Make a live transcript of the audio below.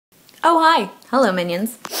Oh, hi. Hello,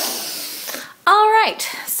 minions. Alright,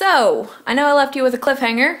 so, I know I left you with a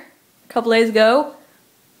cliffhanger a couple days ago.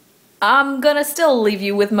 I'm gonna still leave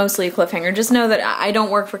you with mostly a cliffhanger. Just know that I don't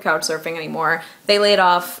work for Couchsurfing anymore. They laid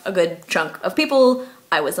off a good chunk of people.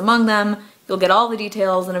 I was among them. You'll get all the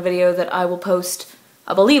details in a video that I will post,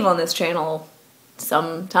 I believe, on this channel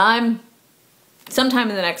sometime in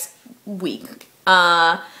the next week.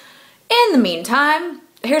 In the meantime,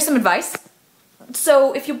 here's some advice.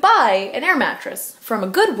 So if you buy an air mattress from a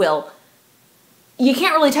Goodwill, you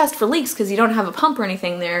can't really test for leaks because you don't have a pump or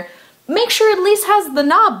anything there. Make sure it at least has the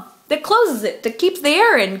knob that closes it, that keeps the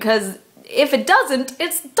air in, because if it doesn't,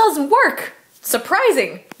 it doesn't work.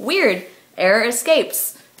 Surprising. Weird. Air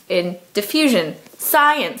escapes in diffusion.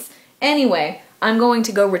 Science. Anyway, I'm going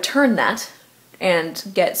to go return that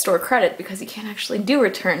and get store credit because you can't actually do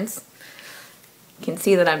returns. You can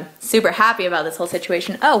see that I'm super happy about this whole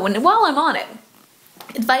situation. Oh, while I'm on it,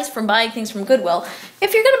 advice from buying things from Goodwill.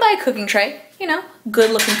 If you're gonna buy a cooking tray, you know,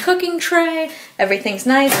 good looking cooking tray, everything's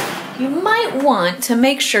nice, you might want to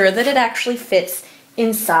make sure that it actually fits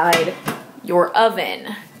inside your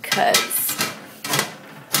oven, cause,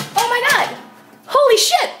 oh my god, holy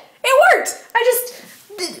shit, it worked!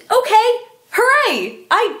 Okay, hooray!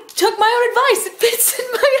 I took my own advice, it fits in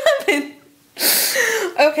my oven!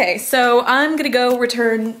 Okay, so I'm gonna go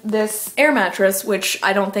return this air mattress, which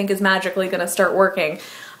I don't think is magically gonna start working,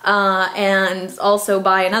 and also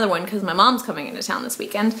buy another one because my mom's coming into town this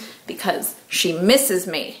weekend because she misses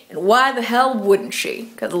me. And why the hell wouldn't she?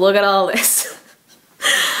 Because look at all this.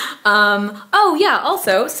 Oh yeah,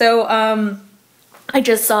 also, so I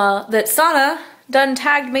just saw that Sana done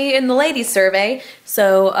tagged me in the ladies survey,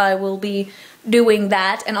 so I will be doing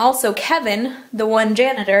that, and also Kevin, the one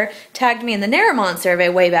janitor, tagged me in the Naramon survey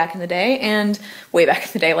way back in the day,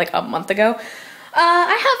 like a month ago.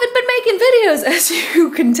 I haven't been making videos, as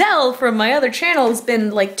you can tell from my other channel. It's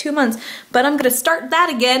been like 2 months, but I'm gonna start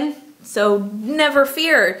that again, so never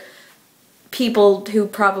fear, people who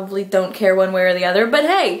probably don't care one way or the other, but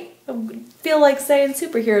hey, I feel like saying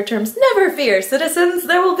superhero terms, never fear, citizens,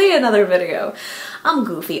 there will be another video. I'm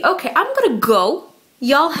goofy. Okay, I'm gonna go.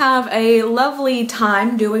 Y'all have a lovely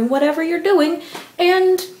time doing whatever you're doing,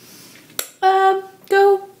 and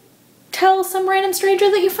go tell some random stranger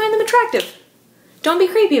that you find them attractive. Don't be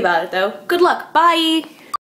creepy about it though. Good luck. Bye!